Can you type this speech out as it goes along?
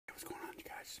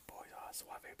It's your boy,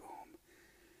 Suave Boom.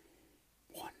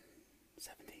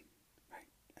 117,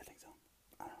 right? I think so.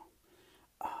 I don't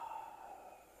know.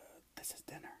 This is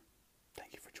dinner.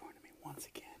 Thank you for joining me once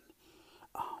again.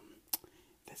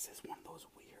 This is one of those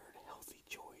weird healthy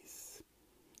choice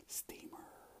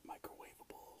steamer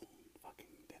microwavable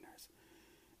fucking dinners.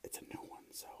 It's a new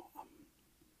one, so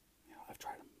I've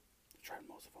tried them. I've tried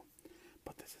most of them,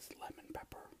 but this is lemon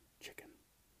pepper chicken.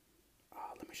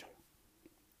 Let me show you.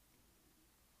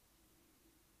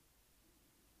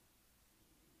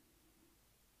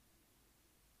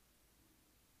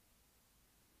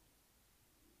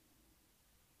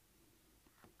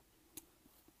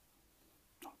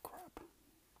 Oh crap.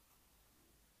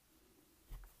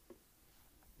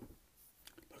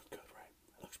 Looks good, right?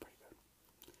 It looks pretty good.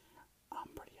 I'm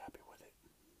pretty happy with it.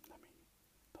 I mean,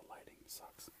 the lighting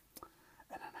sucks.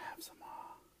 And then I have some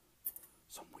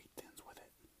wheat thins with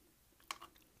it.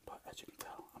 But as you can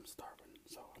tell, I'm starving,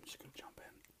 so I'm just gonna jump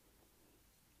in.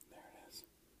 There it is.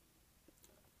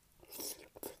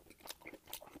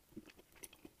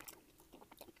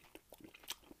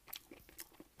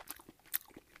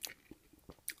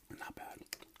 Not bad.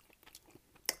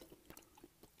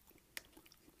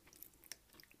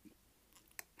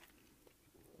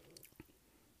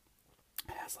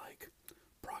 It has like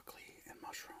broccoli and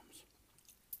mushrooms.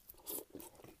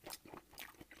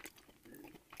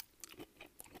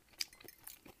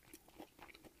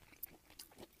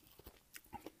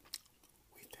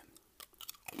 Wheat thin.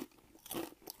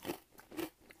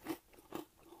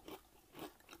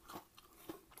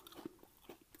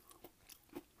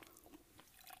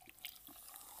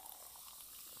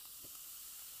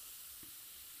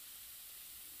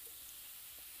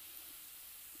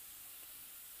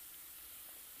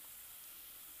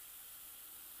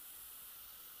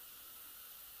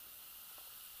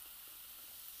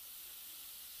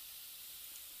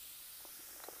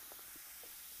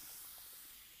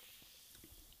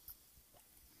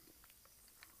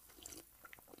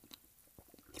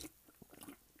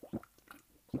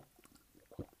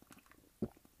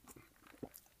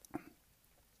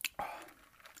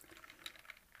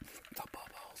 The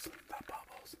bubbles. The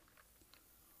bubbles.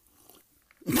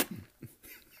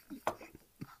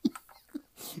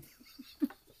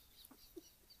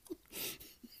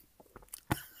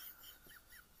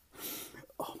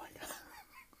 Oh my god.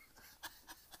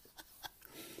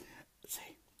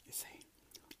 You see,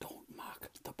 don't mock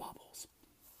the bubbles.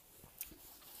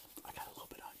 I got a little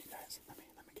bit on you guys. Let me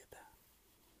get that.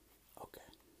 Okay.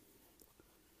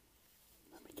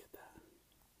 Let me get that.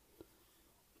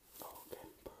 Okay,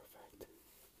 perfect.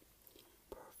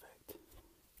 Perfect.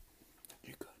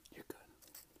 You're good. You're good.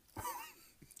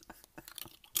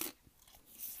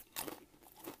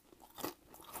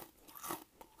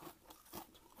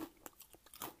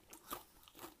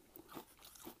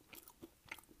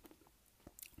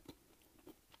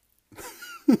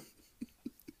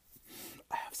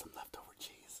 I have some leftover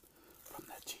cheese from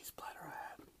that cheese platter I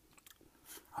had.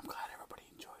 I'm glad everybody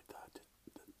enjoyed the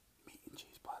meat and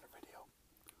cheese platter video.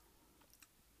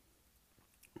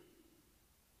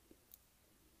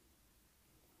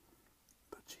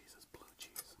 The cheese is blue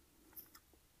cheese.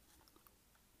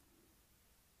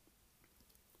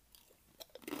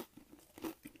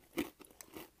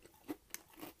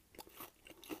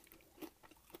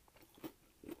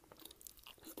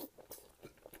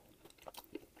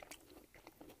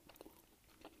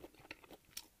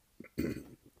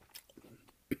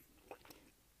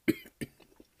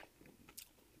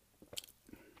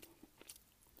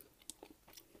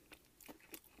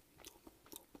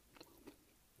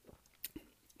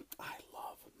 I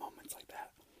love moments like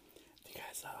that. You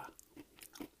guys,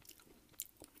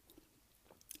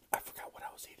 I forgot what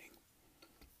I was eating.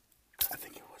 I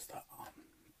think it was the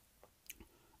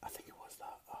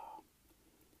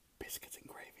biscuits and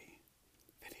gravy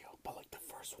video, but like the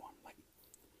first one, like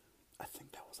I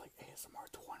think that was like ASMR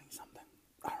 20 something.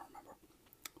 I don't remember,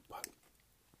 but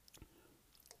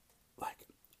like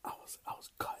I was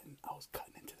cutting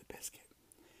into the biscuit,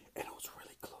 and it was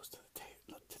really close to the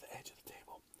to the edge of the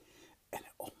table, and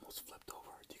it almost flipped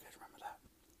over. Do you guys remember that?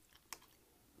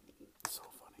 So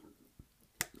funny.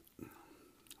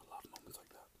 I love moments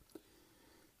like that.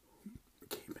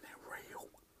 Keeping it real.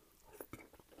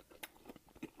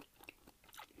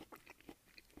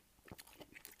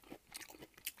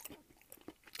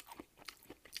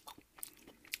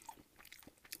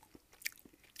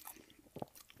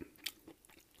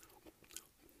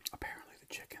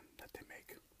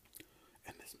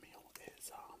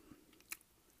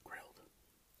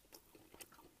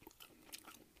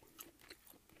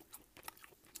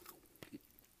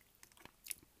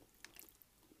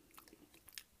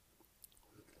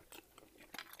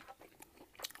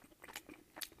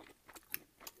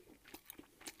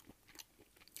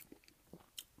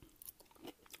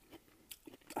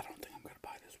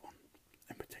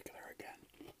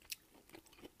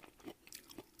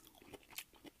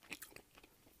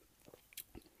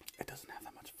 have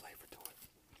that much flavor to it.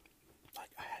 Like,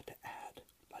 I had to add,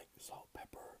 like, salt,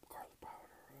 pepper, garlic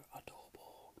powder,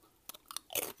 adobo.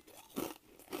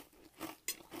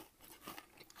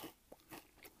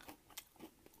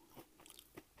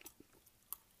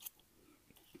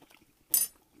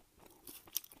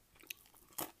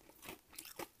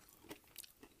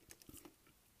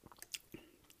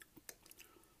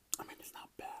 I mean, it's not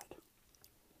bad.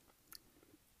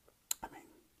 I mean,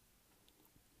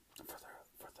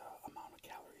 for the amount of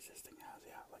calories this thing has,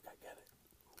 yeah, like I get it.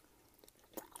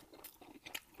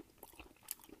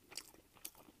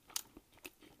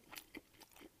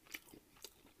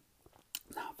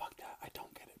 Nah, fuck that. I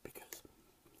don't get it because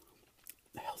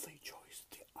the Healthy Choice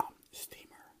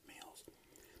steamer meals,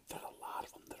 there's a lot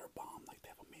of them that are bomb. Like they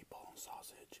have a meatball and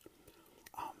sausage.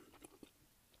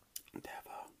 They have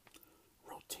a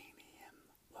rotini and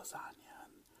lasagna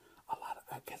and a lot of.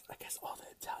 I guess all the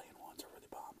Italian ones are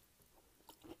really bomb.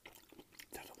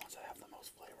 They're the ones that have the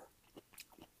most flavor.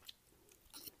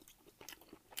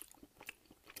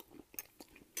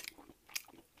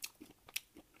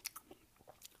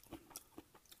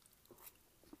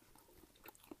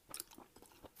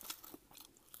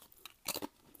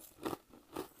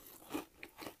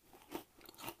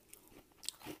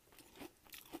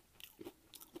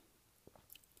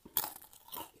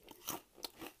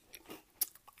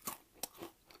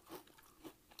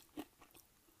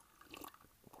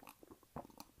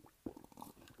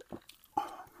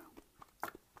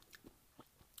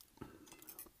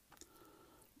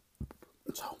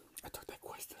 So I took that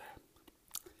quiz today,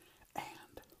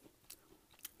 and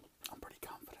I'm pretty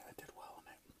confident I did well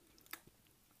in it.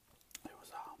 It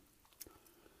was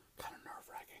kind of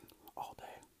nerve-wracking all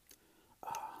day.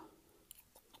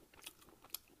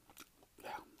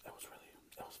 Yeah, it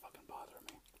was fucking bothering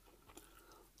me.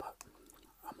 But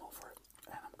I'm over it,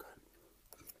 and I'm good.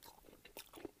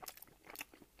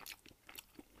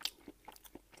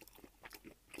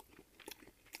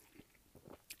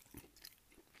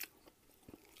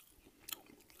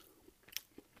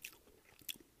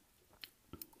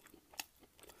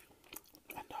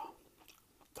 And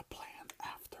the plan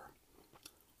after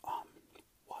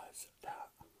was that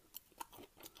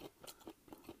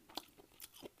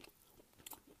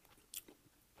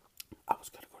I was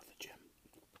gonna go to the gym,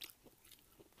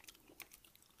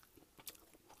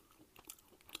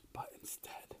 but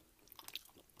instead,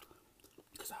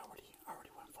 because I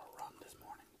already went for a run this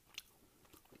morning.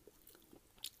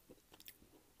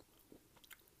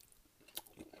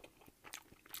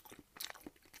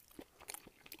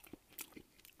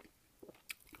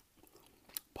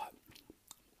 But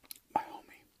my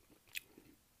homie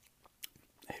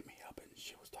hit me up and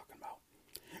she was talking about,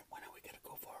 when are we gonna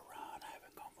go for a run? I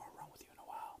haven't gone for a run with you in a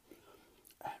while.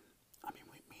 And I mean,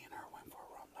 me and her went for a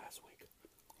run last week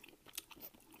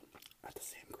at the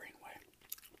same greenway.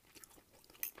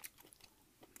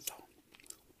 So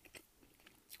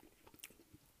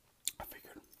I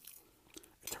figured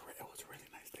it was a really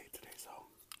nice day today, so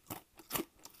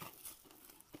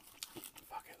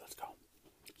fuck it, let's go.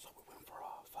 So we went for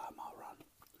a 5-mile run.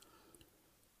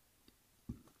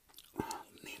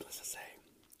 Needless to say,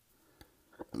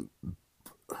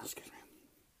 excuse me,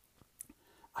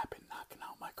 I've been knocking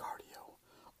out my cardio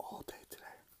all day today.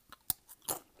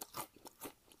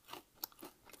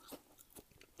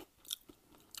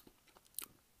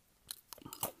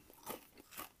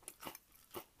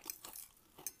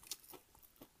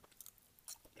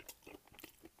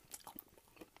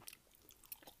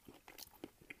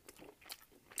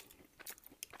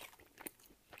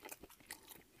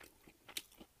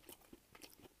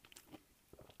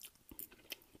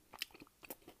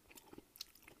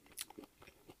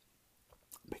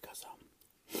 Because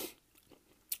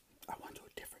I went to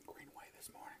a different greenway this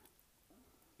morning,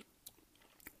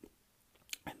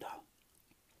 and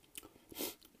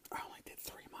I only did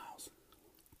 3 miles.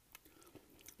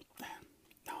 And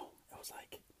no, it was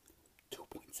like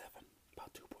 2.7,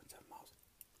 about 2.7 miles.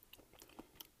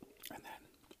 And then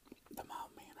the mile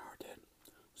me and her did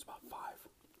was about 5.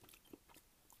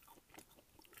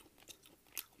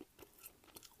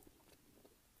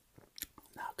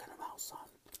 Knocking them out, son.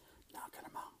 Knocking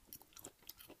them out.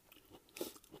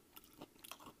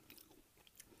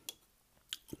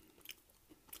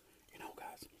 You know,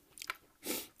 guys,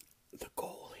 the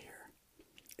goal here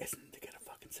isn't to get a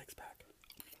fucking 6-pack.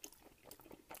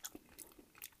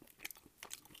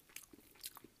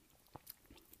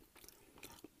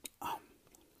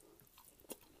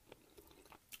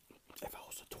 If I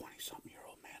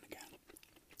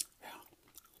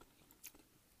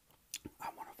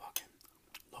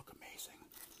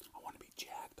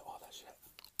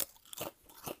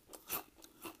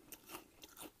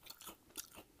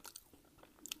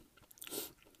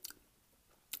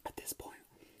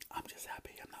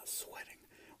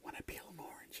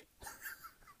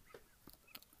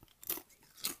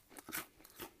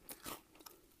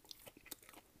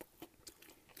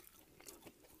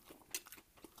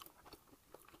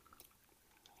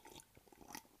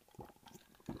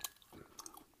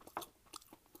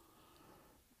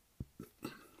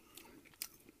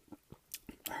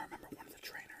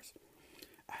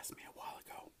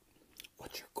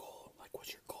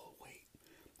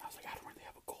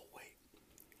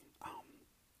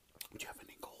do you have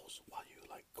any goals while you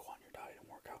like go on your diet and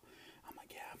work out? I'm like,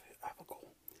 yeah, I have a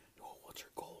goal. Oh, what's your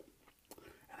goal?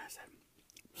 And I said,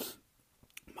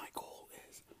 my goal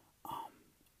is, I,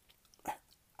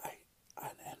 I,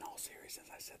 in all seriousness,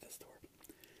 I said this to her.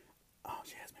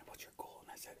 She asked me, what's your goal?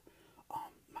 And I said,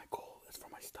 my goal is for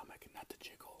my stomach not to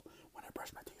jiggle when I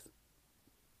brush my teeth.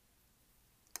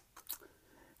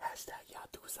 Hashtag ya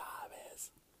tú sabes.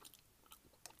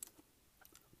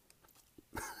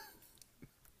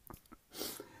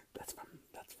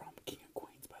 That's from King of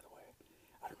Queens, by the way.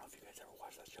 I don't know if you guys ever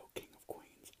watched that show, King of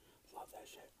Queens. Love that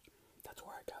shit. That's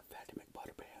where I got Fatty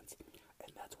McButterpants,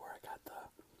 and that's where I got the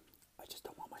I just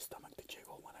don't want my stomach to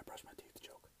jiggle when I brush my teeth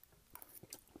joke.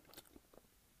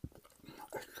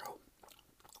 So,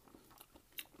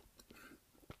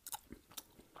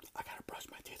 I gotta brush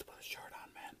my teeth with a shirt on,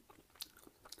 man.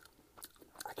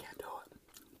 I can't do it.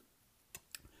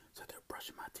 So they're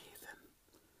brushing my teeth and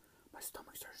my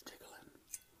stomach starts jiggling.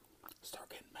 Start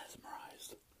getting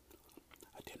mesmerized.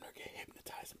 I didn't get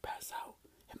hypnotized and pass out.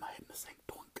 Hit my head in the sink,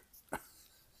 doink. What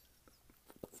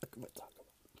the fuck am I talking about?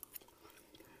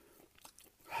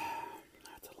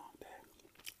 That's a long day.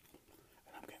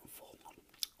 And I'm getting full now.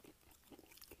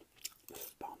 This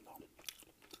is bomb though.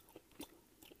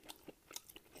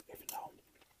 Even though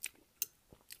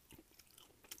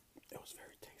it was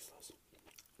very tasteless.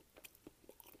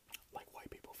 Like white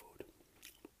people food.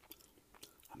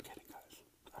 I'm kidding, guys.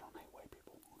 I don't hate white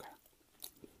people, okay?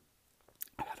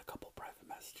 I got a couple private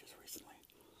messages recently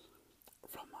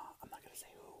from, I'm not gonna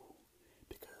say who,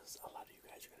 because a lot of you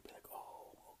guys are gonna be like,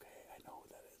 oh, okay, I know who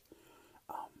that is.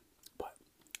 But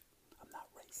I'm not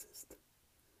racist,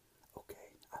 okay?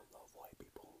 I love white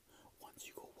people. Once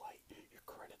you go white, your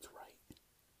credit's right.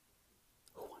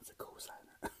 Who wants a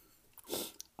cosigner?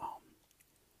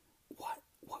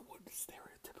 What would the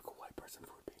stereotypical white person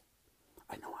food be?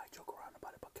 I know I joke around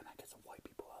about it, but can I get some white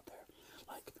people out there?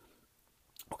 Like,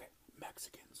 okay,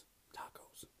 Mexicans,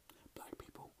 tacos, black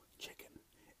people, chicken,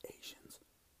 Asians.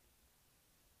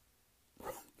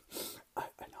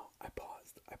 I know, I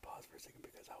paused for a second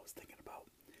because I was thinking about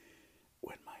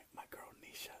when my girl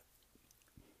Nisha,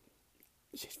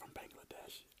 she's from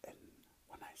Bangladesh, and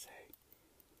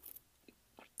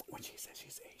when she says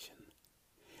she's Asian,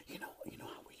 you know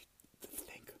how we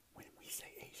think when we say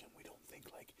Asian, we don't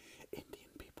think like Indian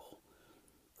people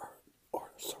or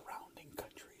surrounding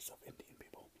countries of Indian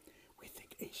people. We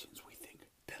think Asians, we think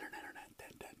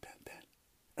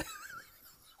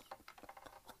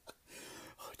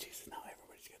oh Jesus, now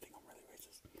everybody's gonna think I'm really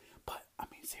racist. But I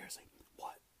mean seriously,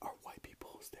 what are white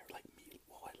people's there like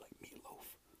meatloaf,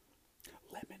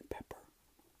 lemon pepper?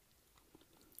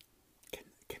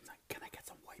 Can I get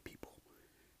some white people?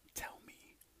 Tell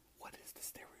me what is the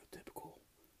stereotypical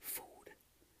food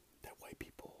that white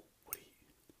people would eat?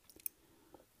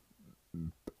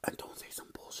 And don't say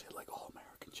some bullshit like all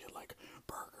American shit like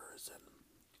burgers and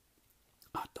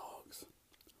hot dogs.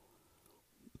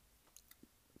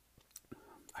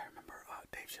 I remember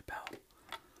Dave Chappelle,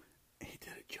 he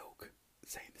did a joke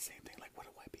saying the same thing, like what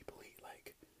do white people eat?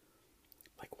 Like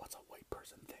what's a white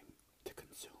person thing to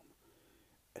consume?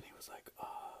 And he was like,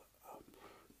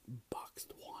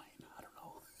 boxed wine. I don't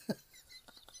know.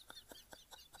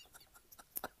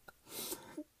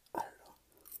 I don't know.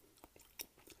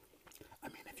 I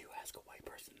mean, if you ask a white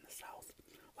person in the South,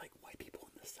 like white people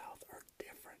in the South are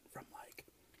different from like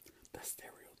the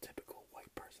stereotypical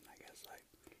white person, I guess. Like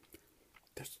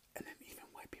and then even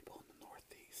white people in the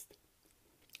Northeast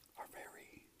are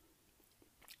very